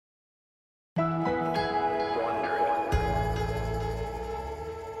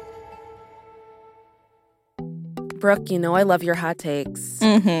Brooke, you know I love your hot takes.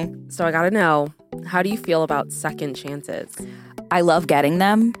 Mm-hmm. So I gotta know, how do you feel about second chances? I love getting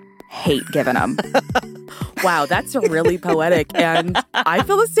them, hate giving them. Wow, that's really poetic, and I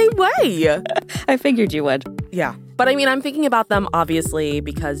feel the same way. I figured you would. Yeah. But I mean, I'm thinking about them, obviously,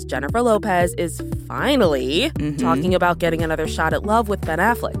 because Jennifer Lopez is finally talking about getting another shot at love with Ben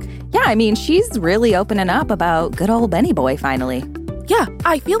Affleck. Yeah, I mean, she's really opening up about good old Benny boy finally. Yeah,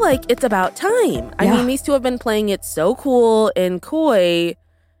 I feel like it's about time. I mean, these two have been playing it so cool and coy.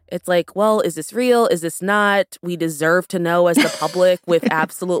 It's like, well, is this real? Is this not? We deserve to know as the public with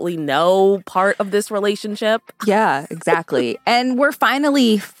absolutely no part of this relationship. Yeah, exactly. And we're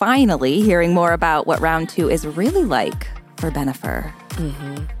finally hearing more about what round 2 is really like for Bennifer.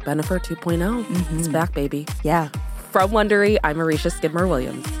 Bennifer 2.0. It's back, baby. Yeah. From Wondery, I'm Marisha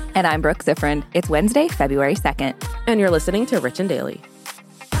Skidmore-Williams. And I'm Brooke Ziffrin. It's Wednesday, February 2nd. And you're listening to Rich and Daily.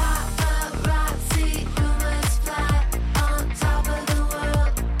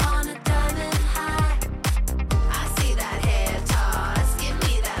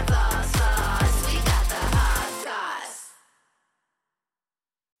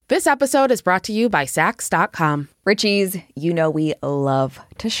 This episode is brought to you by Saks.com. Richies, you know we love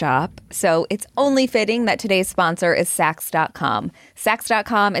to shop, so it's only fitting that today's sponsor is Saks.com.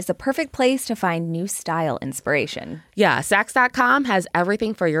 Saks.com is the perfect place to find new style inspiration. Yeah, Saks.com has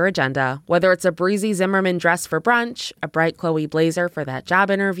everything for your agenda, whether it's a breezy Zimmermann dress for brunch, a bright Chloe blazer for that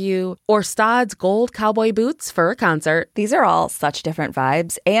job interview, or Staud's gold cowboy boots for a concert. These are all such different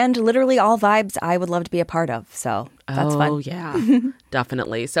vibes, and literally all vibes I would love to be a part of, so that's fun. Oh, yeah,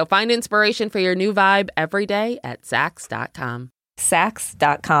 definitely. So find inspiration for your new vibe every day at Saks.com.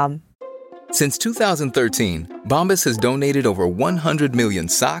 Saks.com. Since 2013, Bombas has donated over 100 million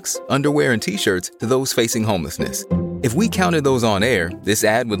socks, underwear, and T-shirts to those facing homelessness. If we counted those on air, this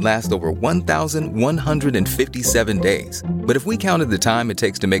ad would last over 1,157 days. But if we counted the time it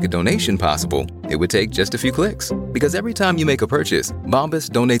takes to make a donation possible, it would take just a few clicks. Because every time you make a purchase, Bombas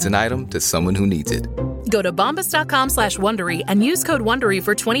donates an item to someone who needs it. Go to bombas.com/Wondery and use code WONDERY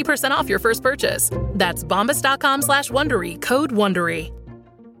for 20% off your first purchase. That's bombas.com/Wondery, code WONDERY.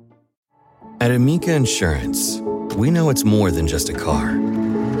 At Amica Insurance, we know it's more than just a car.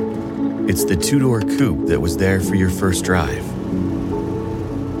 It's the two-door coupe that was there for your first drive,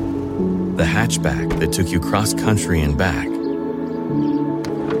 the hatchback that took you cross-country and back,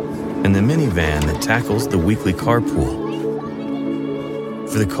 and the minivan that tackles the weekly carpool.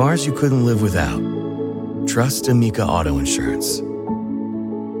 For the cars you couldn't live without, trust Amica Auto Insurance.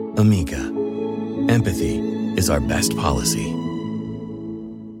 Amica. Empathy is our best policy.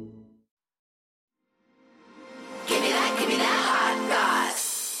 Give me that hot goss.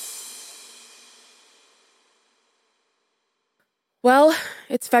 Well,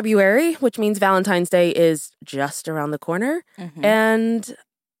 it's February, which means Valentine's Day is just around the corner. And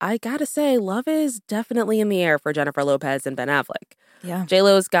I gotta say, love is definitely in the air for Jennifer Lopez and Ben Affleck. Yeah.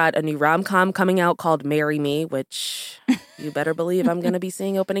 J-Lo's got a new rom-com coming out called Marry Me, which you better believe I'm going to be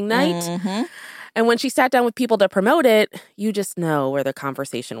seeing opening night. And when she sat down with people to promote it, you just know where the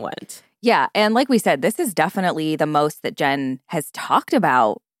conversation went. Yeah, and like we said, this is definitely the most that Jen has talked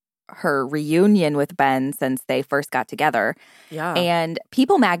about her reunion with Ben since they first got together. Yeah. And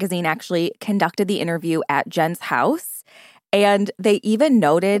People magazine actually conducted the interview at Jen's house. And they even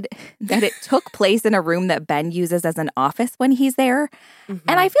noted that it took place in a room that Ben uses as an office when he's there. And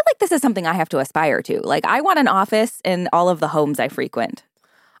I feel like this is something I have to aspire to. Like, I want an office in all of the homes I frequent.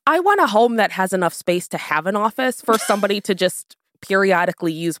 I want a home that has enough space to have an office for somebody to just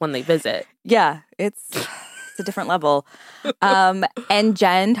periodically use when they visit. Yeah, it's a different level. And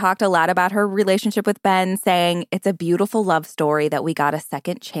Jen talked a lot about her relationship with Ben, saying it's a beautiful love story that we got a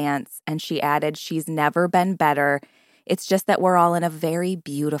second chance. And she added, she's never been better. It's just that we're all in a very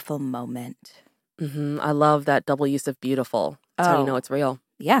beautiful moment. I love that double use of beautiful. That's how you know it's real.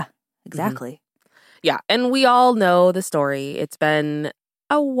 Yeah, exactly. Yeah, and we all know the story. It's been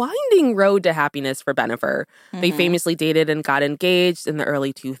a winding road to happiness for Bennifer. They famously dated and got engaged in the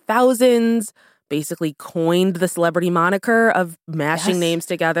early 2000s, basically coined the celebrity moniker of mashing names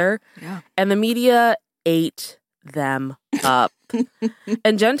together. Yeah. And the media ate them up.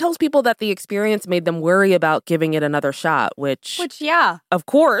 And Jen tells people that the experience made them worry about giving it another shot, which yeah. Of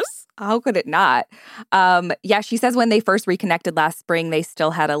course. How could it not? Yeah, she says when they first reconnected last spring, they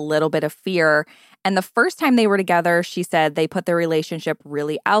still had a little bit of fear. And the first time they were together, she said they put their relationship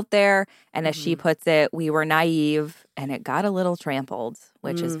really out there. And as she puts it, we were naive and it got a little trampled,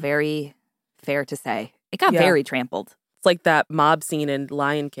 which is very fair to say. It got very trampled. It's like that mob scene in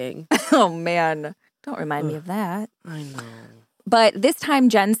Lion King. Oh, man. Don't remind me of that. I know. But this time,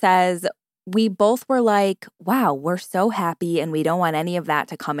 Jen says, we both were like, wow, we're so happy and we don't want any of that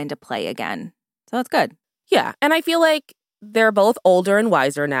to come into play again. So that's good. Yeah. And I feel like they're both older and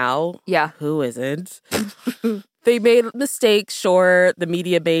wiser now. Yeah. Who isn't? They made mistakes, sure. The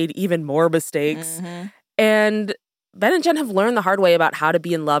media made even more mistakes. Mm-hmm. And Ben and Jen have learned the hard way about how to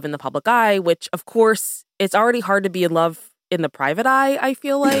be in love in the public eye, which, of course, it's already hard to be in love in the private eye, I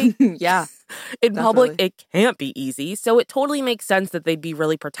feel like. Yeah. In public, Definitely. it can't be easy. So it totally makes sense that they'd be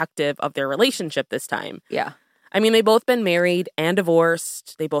really protective of their relationship this time. Yeah. I mean, they've both been married and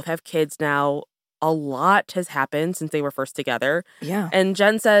divorced. They both have kids now. A lot has happened since they were first together. Yeah. And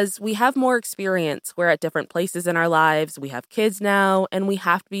Jen says, we have more experience. We're at different places in our lives. We have kids now, and we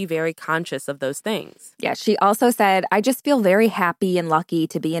have to be very conscious of those things. Yeah, she also said, I just feel very happy and lucky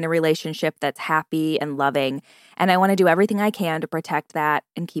to be in a relationship that's happy and loving, and I want to do everything I can to protect that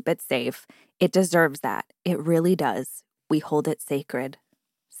and keep it safe. It deserves that. It really does. We hold it sacred.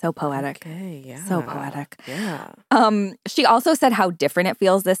 So poetic. Okay, yeah. So poetic. Yeah. She also said how different it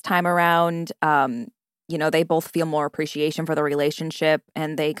feels this time around. You know, they both feel more appreciation for the relationship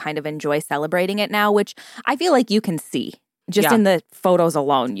and they kind of enjoy celebrating it now, which I feel like you can see. Just Yeah. in the photos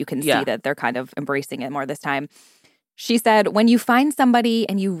alone, you can see Yeah. that they're kind of embracing it more this time. She said, when you find somebody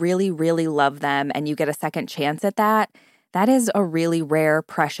and you really, really love them and you get a second chance at that, that is a really rare,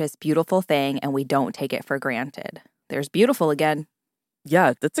 precious, beautiful thing, and we don't take it for granted. There's beautiful again.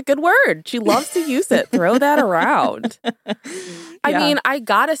 Yeah, that's a good word. She loves to use it. Throw that around. I mean, I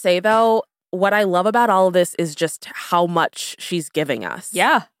gotta say, though, what I love about all of this is just how much she's giving us.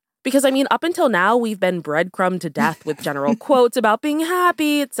 Yeah. Because, I mean, up until now, we've been breadcrumbed to death with general quotes about being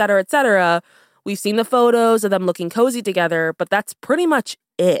happy, et cetera, et cetera. We've seen the photos of them looking cozy together, but that's pretty much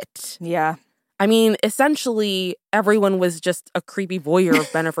it. Yeah. I mean, essentially, everyone was just a creepy voyeur of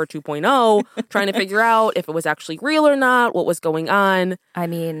Bennifer 2.0, trying to figure out if it was actually real or not, what was going on. I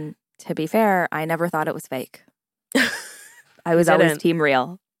mean, to be fair, I never thought it was fake. I was always Didn't. team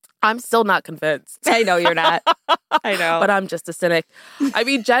real. I'm still not convinced. I know you're not. I know. But I'm just a cynic. I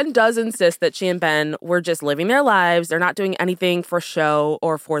mean, Jen does insist that she and Ben were just living their lives. They're not doing anything for show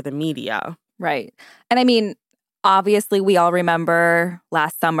or for the media. Right. And I mean, obviously, we all remember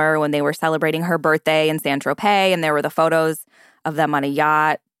last summer when they were celebrating her birthday in Saint-Tropez, and there were the photos of them on a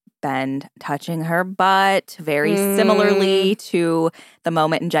yacht, Ben touching her butt, very similarly to the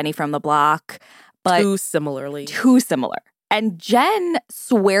moment in Jenny from the Block. But Too similarly. too similar. And Jen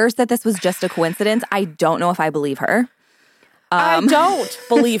swears that this was just a coincidence. I don't know if I believe her. I don't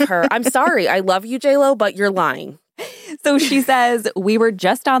believe her. I'm sorry. I love you, J-Lo, but you're lying. So she says, we were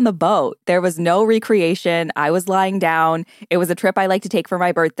just on the boat. There was no recreation. I was lying down. It was a trip I like to take for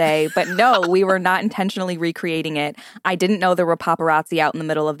my birthday. But no, we were not intentionally recreating it. I didn't know there were paparazzi out in the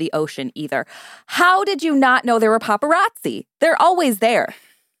middle of the ocean either. How did you not know there were paparazzi? They're always there.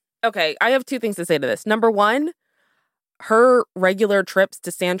 Okay, I have two things to say to this. Number one, her regular trips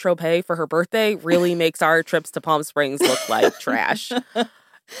to Saint-Tropez for her birthday really makes our trips to Palm Springs look like trash.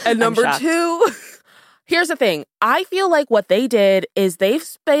 And number shocked. two, here's the thing. I feel like what they did is they've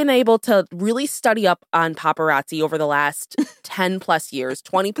been able to really study up on paparazzi over the last 10 plus years,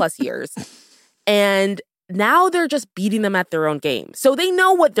 20 plus years. And now they're just beating them at their own game. So they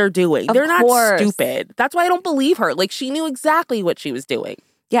know what they're doing. Of They're not course. stupid. That's why I don't believe her. Like, she knew exactly what she was doing.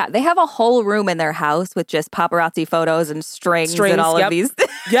 Yeah, they have a whole room in their house with just paparazzi photos and strings and all yep. of these.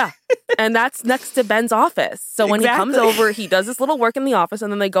 Yeah. And that's next to Ben's office. So when he comes Exactly. over, he does this little work in the office and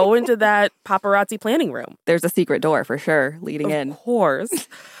then they go into that paparazzi planning room. There's a secret door for sure leading in. Of course.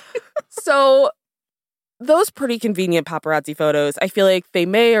 So those pretty convenient paparazzi photos, I feel like they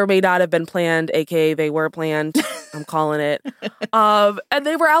may or may not have been planned, aka they were planned. I'm calling it. And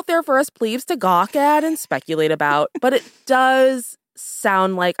they were out there for us plebes to gawk at and speculate about. But it does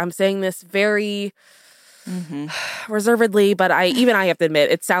sound like, I'm saying this very reservedly, but I have to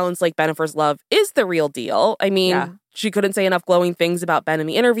admit, it sounds like Bennifer's love is the real deal. I mean, Yeah. she couldn't say enough glowing things about Ben in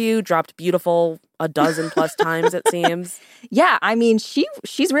the interview, dropped beautiful a dozen plus times, it seems. Yeah, I mean,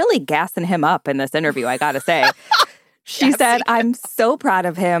 she's really gassing him up in this interview, I gotta say. She said, I'm so proud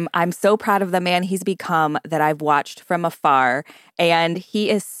of him. I'm so proud of the man he's become that I've watched from afar. And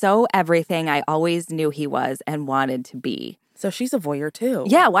he is so everything I always knew he was and wanted to be. So she's a voyeur too.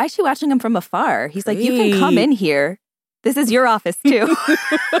 Yeah, why is she watching him from afar? He's like, you can come Great. in here. This is your office too.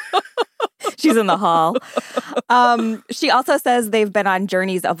 She's in the hall. She also says they've been on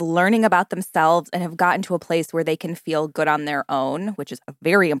journeys of learning about themselves and have gotten to a place where they can feel good on their own, which is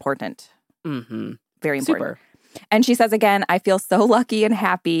very important. Mm-hmm. Very important. Super. And she says again, I feel so lucky and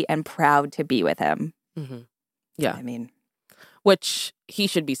happy and proud to be with him. Mm-hmm. Yeah. I mean, Which he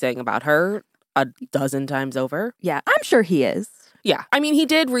should be saying about her a dozen times over. yeah, I'm sure he is. Yeah. I mean, he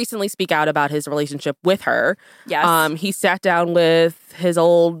did recently speak out about his relationship with her. Yes. He sat down with his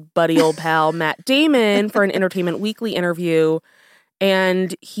old pal, Matt Damon, for an Entertainment Weekly interview.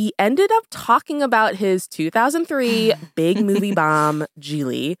 And he ended up talking about his 2003 big movie bomb,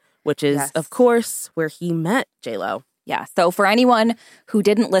 Geely, which is, Yes. of course, where he met J-Lo. Yeah. So for anyone who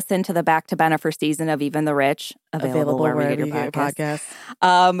didn't listen to the Back to Bennifer season of Even the Rich, available wherever you get your podcast.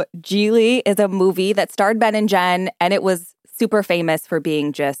 Geely is a movie that starred Ben and Jen, and it was super famous for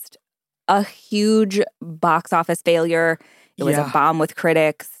being just a huge box office failure. It was a bomb with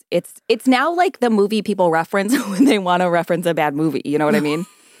critics. It's now like the movie people reference when they want to reference a bad movie. You know what I mean?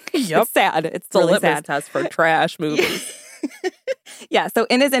 Yep. It's sad. It's It's a really litmus sad. test for trash movies. Yeah. So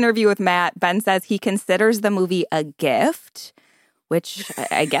in his interview with Matt, Ben says he considers the movie a gift, which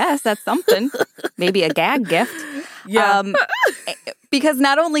I guess that's something. Maybe a gag gift. Yeah. Because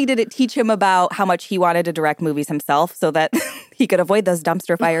not only did it teach him about how much he wanted to direct movies himself so that he could avoid those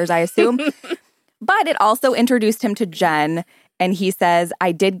dumpster fires, I assume, but it also introduced him to Jen. And he says,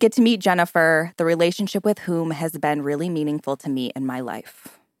 I did get to meet Jennifer, the relationship with whom has been really meaningful to me in my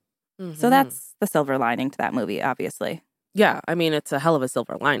life. So that's the silver lining to that movie, obviously. Yeah. I mean, it's a hell of a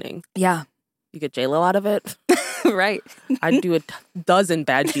silver lining. Yeah. You get J-Lo out of it. Right. I'd do a dozen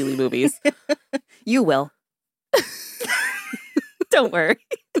bad Geely movies. You will. Don't worry.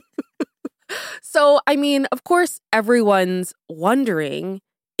 So, I mean, of course, everyone's wondering,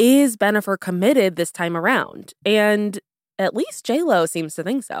 is Bennifer committed this time around? And at least J-Lo seems to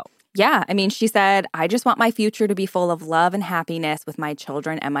think so. Yeah. I mean, she said, I just want my future to be full of love and happiness with my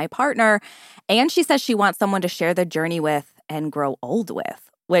children and my partner. And she says she wants someone to share the journey with and grow old with,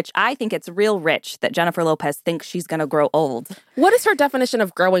 which I think it's real rich that Jennifer Lopez thinks she's going to grow old. What is her definition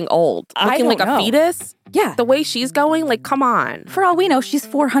of growing old? I Looking don't like know. a fetus? Yeah. The way she's going? Like, come on. For all we know, she's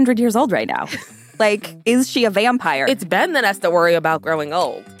 400 years old right now. Like, is she a vampire? It's Ben that has to worry about growing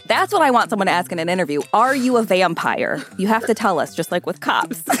old. That's what I want someone to ask in an interview. Are you a vampire? You have to tell us, just like with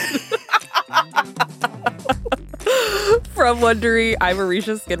cops. From Wondery, I'm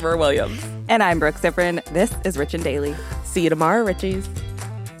Arisha Skidmore-Williams. And I'm Brooke Zifrin. This is Rich and Daily. See you tomorrow, Richies.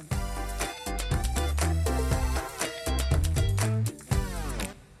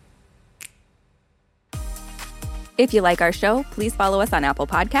 If you like our show, please follow us on Apple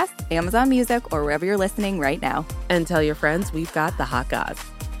Podcasts, Amazon Music, or wherever you're listening right now. And tell your friends we've got the hot goss.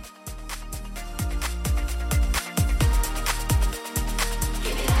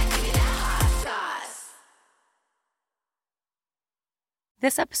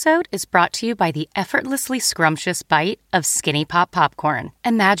 This episode is brought to you by the effortlessly scrumptious bite of Skinny Pop Popcorn.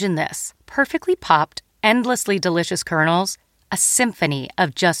 Imagine this: perfectly popped, endlessly delicious kernels, a symphony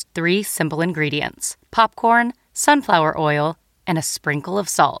of just 3 simple ingredients: popcorn, sunflower oil, and a sprinkle of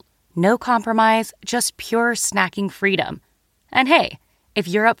salt. No compromise, just pure snacking freedom. And hey, if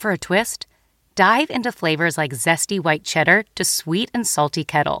you're up for a twist, dive into flavors like zesty white cheddar to sweet and salty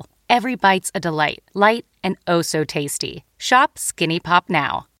kettle. Every bite's a delight, light and oh so tasty. Shop Skinny Pop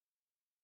now.